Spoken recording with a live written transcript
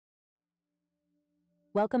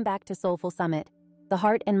Welcome back to Soulful Summit, the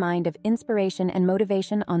heart and mind of inspiration and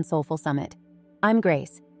motivation on Soulful Summit. I'm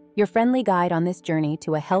Grace, your friendly guide on this journey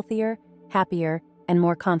to a healthier, happier, and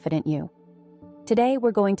more confident you. Today,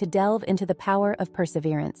 we're going to delve into the power of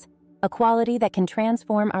perseverance, a quality that can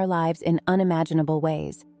transform our lives in unimaginable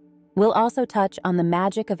ways. We'll also touch on the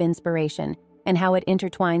magic of inspiration and how it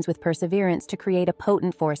intertwines with perseverance to create a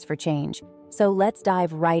potent force for change. So let's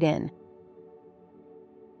dive right in.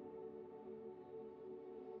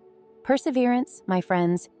 Perseverance, my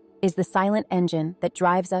friends, is the silent engine that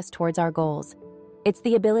drives us towards our goals. It's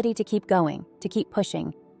the ability to keep going, to keep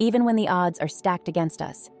pushing, even when the odds are stacked against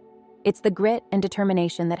us. It's the grit and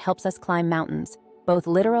determination that helps us climb mountains, both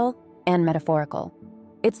literal and metaphorical.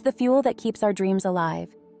 It's the fuel that keeps our dreams alive,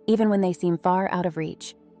 even when they seem far out of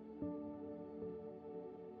reach.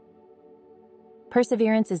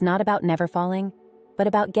 Perseverance is not about never falling, but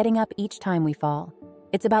about getting up each time we fall.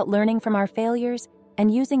 It's about learning from our failures and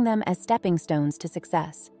using them as stepping stones to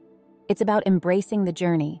success. It's about embracing the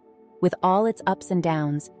journey, with all its ups and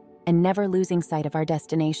downs, and never losing sight of our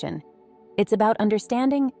destination. It's about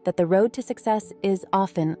understanding that the road to success is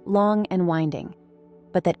often long and winding,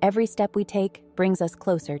 but that every step we take brings us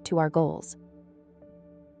closer to our goals.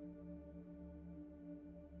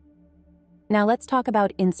 Now let's talk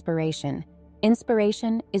about inspiration.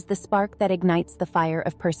 Inspiration is the spark that ignites the fire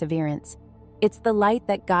of perseverance. It's the light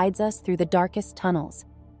that guides us through the darkest tunnels.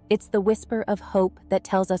 It's the whisper of hope that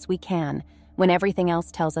tells us we can, when everything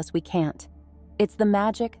else tells us we can't. It's the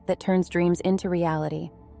magic that turns dreams into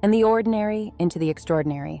reality, and the ordinary into the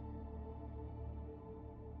extraordinary.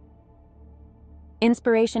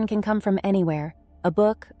 Inspiration can come from anywhere: a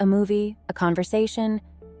book, a movie, a conversation,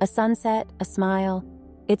 a sunset, a smile.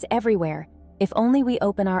 It's everywhere, if only we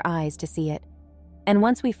open our eyes to see it. And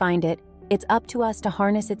once we find it, it's up to us to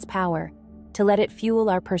harness its power, to let it fuel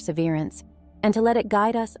our perseverance, and to let it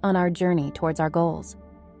guide us on our journey towards our goals.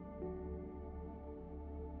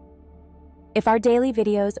 If our daily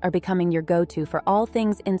videos are becoming your go-to for all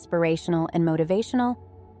things inspirational and motivational,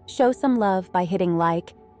 show some love by hitting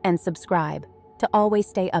like and subscribe to always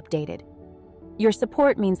stay updated. Your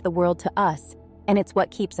support means the world to us, and it's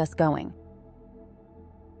what keeps us going.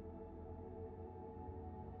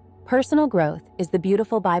 Personal growth is the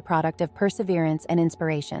beautiful byproduct of perseverance and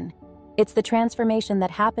inspiration. It's the transformation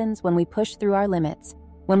that happens when we push through our limits,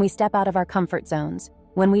 when we step out of our comfort zones,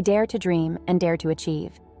 when we dare to dream and dare to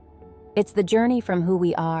achieve. It's the journey from who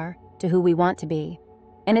we are to who we want to be,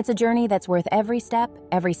 and it's a journey that's worth every step,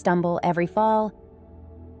 every stumble, every fall.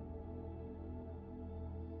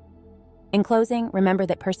 In closing, remember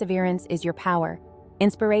that perseverance is your power,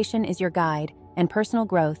 inspiration is your guide, and personal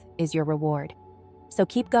growth is your reward. So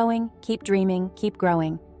keep going, keep dreaming, keep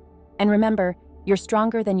growing. And remember, you're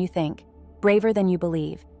stronger than you think, braver than you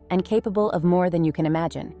believe, and capable of more than you can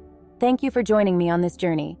imagine. Thank you for joining me on this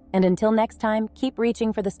journey, and until next time, keep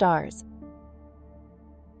reaching for the stars.